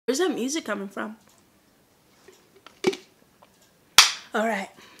Where's that music coming from? All right.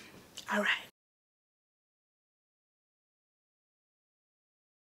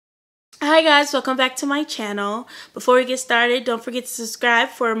 Hi guys, welcome back to my channel. Before we get started, don't forget to subscribe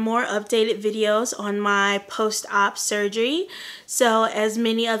for more updated videos on my post-op surgery. So as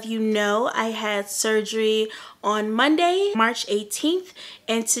many of you know, I had surgery on Monday, March 18th,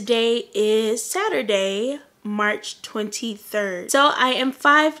 and today is Saturday, March 23rd. So I am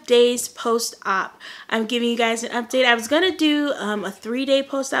 5 days post-op. I'm giving you guys an update. I was gonna do a 3-day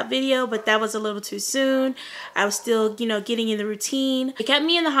post-op video, but that was a little too soon. I was still, getting in the routine. They kept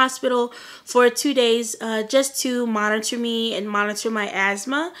me in the hospital for 2 days just to monitor me and monitor my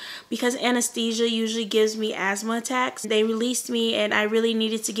asthma, because anesthesia usually gives me asthma attacks. They released me and I really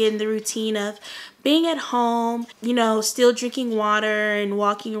needed to get in the routine of being at home, still drinking water and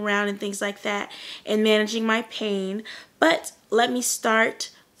walking around and things like that, and managing my pain. But let me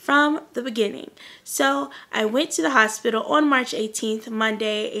start from the beginning. So I went to the hospital on March 18th,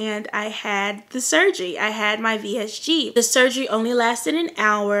 Monday, and I had the surgery. I had my VSG. The surgery only lasted an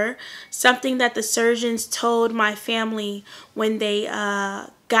hour, something that the surgeons told my family when they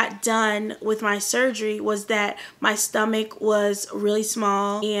got done with my surgery was that my stomach was really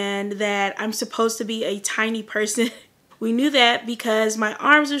small and that I'm supposed to be a tiny person. We knew that because my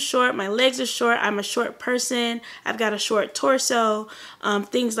arms are short, my legs are short, I'm a short person, I've got a short torso,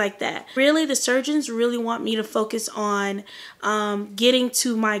 things like that. Really, the surgeons really want me to focus on getting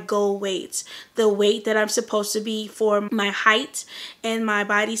to my goal weight, the weight that I'm supposed to be for my height and my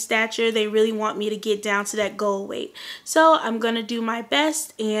body stature. They really want me to get down to that goal weight. So I'm going to do my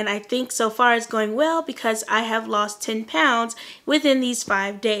best, and I think so far it's going well because I have lost 10 pounds within these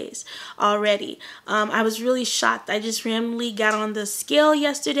 5 days already. I was really shocked. I just randomly got on the scale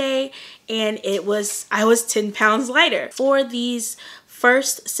yesterday and I was 10 pounds lighter. For these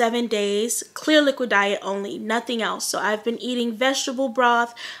first 7 days, clear liquid diet only, nothing else. So I've been eating vegetable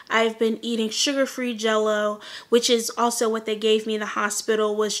broth, I've been eating sugar-free Jello, which is also what they gave me in the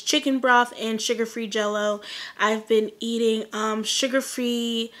hospital, was chicken broth and sugar-free Jello. I've been eating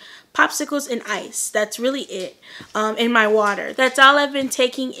sugar-free popsicles and ice. That's really it. In my water. That's all I've been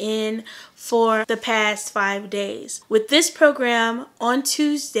taking in for the past 5 days. With this program, on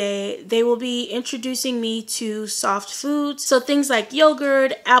Tuesday, they will be introducing me to soft foods. So things like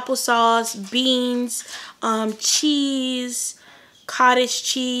yogurt, applesauce, beans, cheese, cottage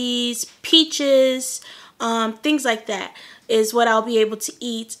cheese, peaches, things like that is what I'll be able to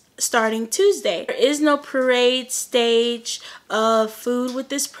eat starting Tuesday. There is no parade stage of food with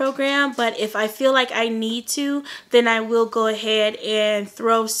this program, but if I feel like I need to, then I will go ahead and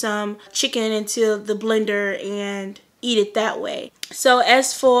throw some chicken into the blender and eat it that way. So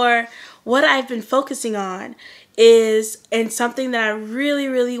as for what I've been focusing on is, and something that I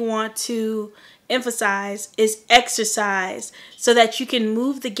really want to emphasize, is exercise so that you can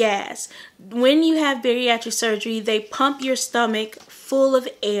move the gas. When you have bariatric surgery, they pump your stomach full of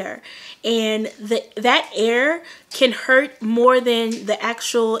air, and that air can hurt more than the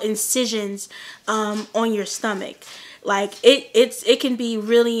actual incisions on your stomach. Like it can be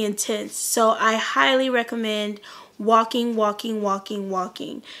really intense. So I highly recommend walking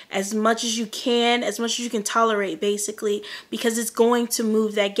as much as you can, as much as you can tolerate, basically, because it's going to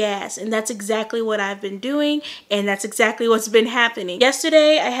move that gas. And that's exactly what I've been doing, and that's exactly what's been happening.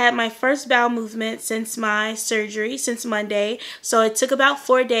 Yesterday I had my first bowel movement since my surgery, since Monday, so it took about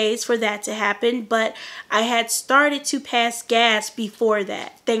 4 days for that to happen, but I had started to pass gas before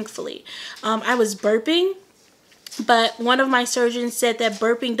that, thankfully. I was burping, but one of my surgeons said that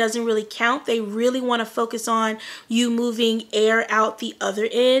burping doesn't really count. They really want to focus on you moving air out the other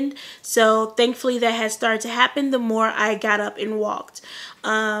end. So thankfully that has started to happen the more I got up and walked.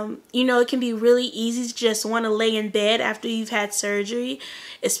 It can be really easy to just want to lay in bed after you've had surgery,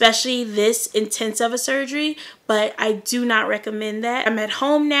 especially this intense of a surgery, but I do not recommend that. I'm at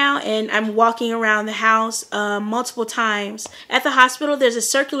home now and I'm walking around the house multiple times. At the hospital, there's a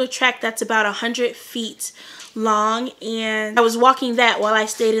circular track that's about 100 feet long, and I was walking that while I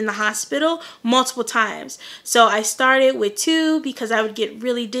stayed in the hospital multiple times. So I started with 2 because I would get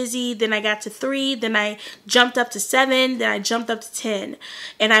really dizzy, then I got to 3, then I jumped up to 7, then I jumped up to 10,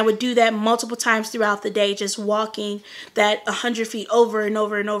 and I would do that multiple times throughout the day, just walking that 100 feet over and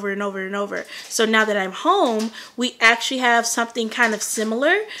over and over and over and over. So now that I'm home, we actually have something kind of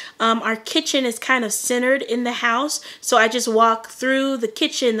similar. Our kitchen is kind of centered in the house, so I just walk through the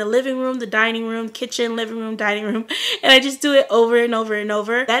kitchen, the living room, the dining room, kitchen, living room, dining room, and I just do it over and over and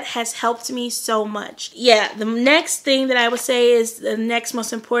over. That has helped me so much. Yeah, the next thing that I would say is the next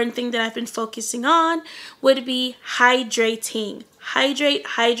most important thing that I've been focusing on would be hydrating. hydrate,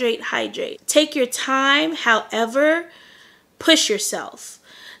 hydrate, hydrate. Take your time, however, push yourself.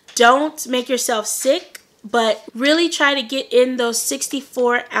 Don't make yourself sick, but really try to get in those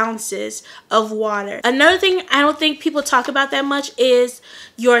 64 ounces of water. Another thing I don't think people talk about that much is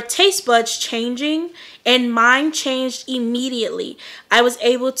your taste buds changing, and mine changed immediately. I was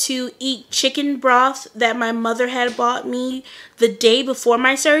able to eat chicken broth that my mother had bought me the day before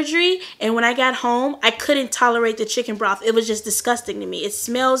my surgery, and when I got home, I couldn't tolerate the chicken broth. It was just disgusting to me. It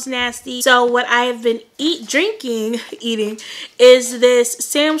smells nasty. So what I have been eating is this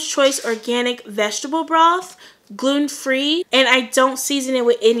Sam's Choice organic vegetable broth, gluten-free, and I don't season it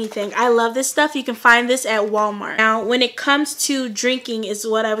with anything. I love this stuff. You can find this at Walmart. Now, when it comes to drinking, is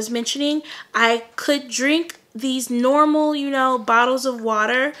what I was mentioning, I could drink these normal, you know, bottles of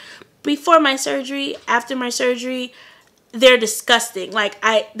water before my surgery. After my surgery, they're disgusting. Like,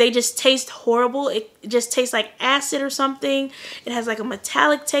 they just taste horrible. It just tastes like acid or something. It has like a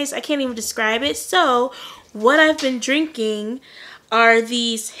metallic taste. I can't even describe it. So what I've been drinking are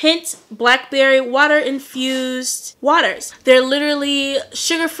these Hint blackberry water infused waters. They're literally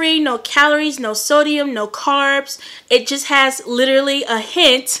sugar free, no calories, no sodium, no carbs. It just has literally a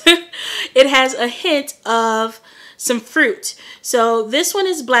hint. It has a hint of some fruit. So this one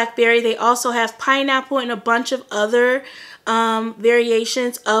is blackberry. They also have pineapple and a bunch of other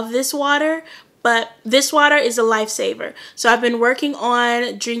variations of this water. But this water is a lifesaver. So I've been working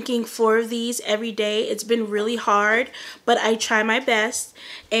on drinking 4 of these every day. It's been really hard, but I try my best.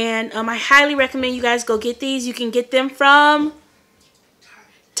 And I highly recommend you guys go get these. You can get them from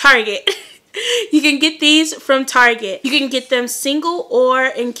Target. You can get these from Target. You can get them single or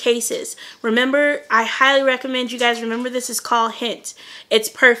in cases. Remember, I highly recommend you guys remember this is called Hint. It's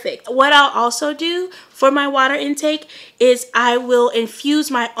perfect. What I'll also do for my water intake is I will infuse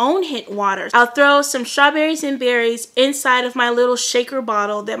my own Hint water. I'll throw some strawberries and berries inside of my little shaker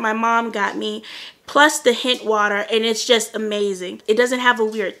bottle that my mom got me, plus the Hint water, and it's just amazing. It doesn't have a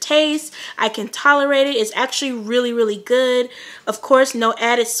weird taste. I can tolerate it. It's actually really, really good. Of course, no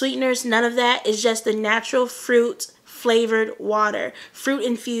added sweeteners, none of that. It's just the natural fruit flavored water, fruit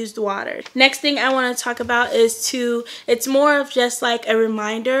infused water. Next thing I want to talk about is it's more of just like a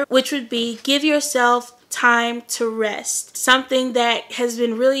reminder, which would be give yourself time to rest. Something that has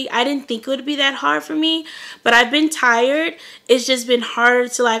been really, I didn't think it would be that hard for me, but I've been tired. It's just been harder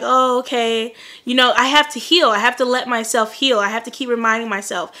to like, oh, okay, you know, I have to heal. I have to let myself heal. I have to keep reminding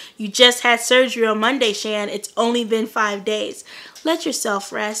myself, you just had surgery on Monday, Shan. It's only been 5 days. Let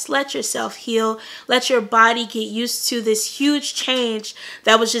yourself rest. Let yourself heal. Let your body get used to this huge change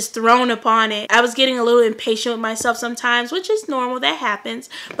that was just thrown upon it. I was getting a little impatient with myself sometimes, which is normal. That happens.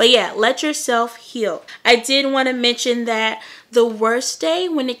 But yeah, let yourself heal. I did want to mention that the worst day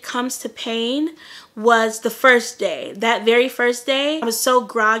when it comes to pain was the first day. That very first day, I was so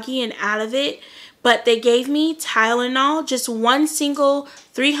groggy and out of it. But they gave me Tylenol, just one single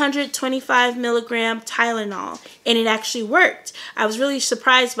 325 milligram Tylenol, and it actually worked. I was really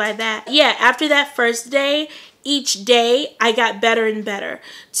surprised by that. Yeah, after that first day, each day I got better and better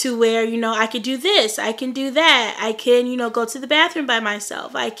to where, you know, I could do this, I can do that, I can, you know, go to the bathroom by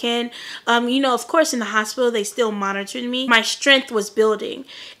myself, I can, you know, of course in the hospital they still monitored me. My strength was building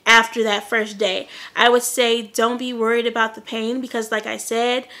after that first day. I would say don't be worried about the pain because like I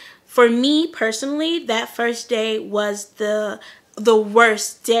said, for me personally, that first day was the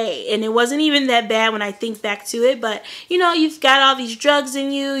worst day, and it wasn't even that bad when I think back to it. But you know, you've got all these drugs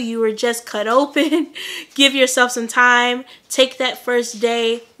in you, you were just cut open. Give yourself some time, take that first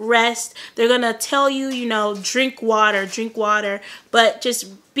day, rest. They're gonna tell you, you know, drink water, but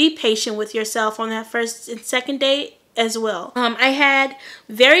just be patient with yourself on that first and second day as well. I had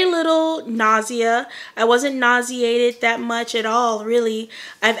very little nausea. I wasn't nauseated that much at all, really.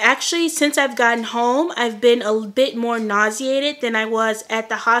 I've actually, since I've gotten home, I've been a bit more nauseated than I was at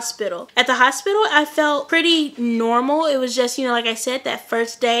the hospital. At the hospital, I felt pretty normal. It was just, you know, like I said, that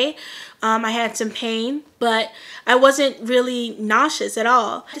first day, I had some pain, but I wasn't really nauseous at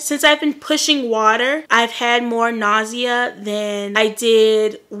all. Since I've been pushing water, I've had more nausea than I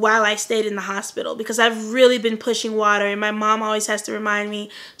did while I stayed in the hospital because I've really been pushing water, and my mom always has to remind me,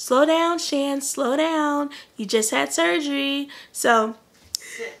 slow down, Shan, slow down. You just had surgery. So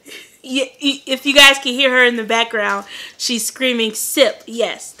yeah, if you guys can hear her in the background, she's screaming, sip.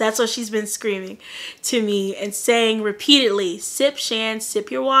 Yes, that's what she's been screaming to me and saying repeatedly, sip, Shan, sip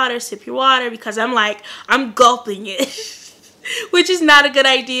your water, because I'm like, I'm gulping it, which is not a good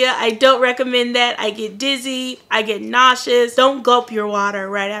idea. I don't recommend that. I get dizzy, I get nauseous. Don't gulp your water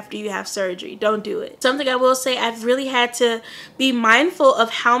right after you have surgery. Don't do it. Something I will say, I've really had to be mindful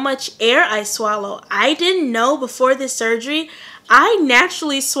of how much air I swallow. I didn't know before this surgery I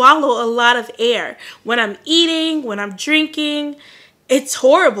naturally swallow a lot of air when I'm eating, when I'm drinking. It's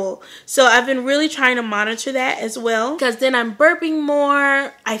horrible. So I've been really trying to monitor that as well, because then I'm burping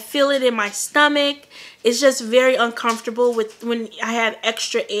more. I feel it in my stomach. It's just very uncomfortable with when I have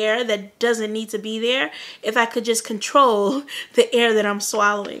extra air that doesn't need to be there. If I could just control the air that I'm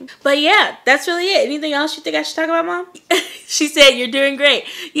swallowing. But yeah, that's really it. Anything else you think I should talk about, Mom? She said, you're doing great.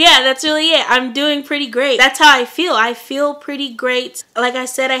 Yeah, that's really it. I'm doing pretty great. That's how I feel. I feel pretty great. Like I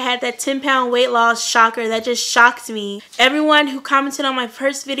said, I had that 10-pound weight loss shocker that just shocked me. Everyone who commented on my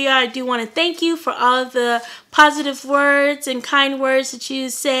first video, I do want to thank you for all of the positive words and kind words that you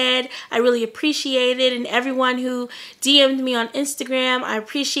said. I really appreciate it. And everyone who DM'd me on Instagram, I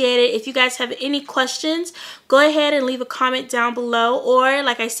appreciate it. If you guys have any questions, go ahead and leave a comment down below, or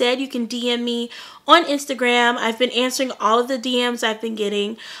like I said, you can DM me on Instagram. I've been answering all of the DMs I've been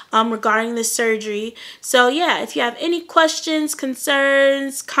getting regarding the surgery. So yeah, if you have any questions,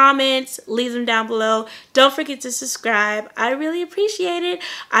 concerns, comments, leave them down below. Don't forget to subscribe. I really appreciate it.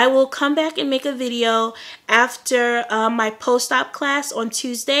 I will come back and make a video after my post-op class on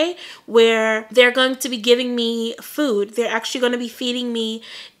Tuesday, where they're going to be giving me food. They're actually going to be feeding me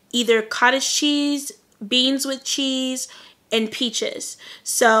either cottage cheese, beans with cheese, and peaches.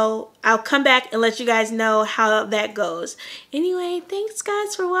 So I'll come back and let you guys know how that goes. Anyway, thanks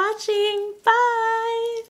guys for watching. Bye.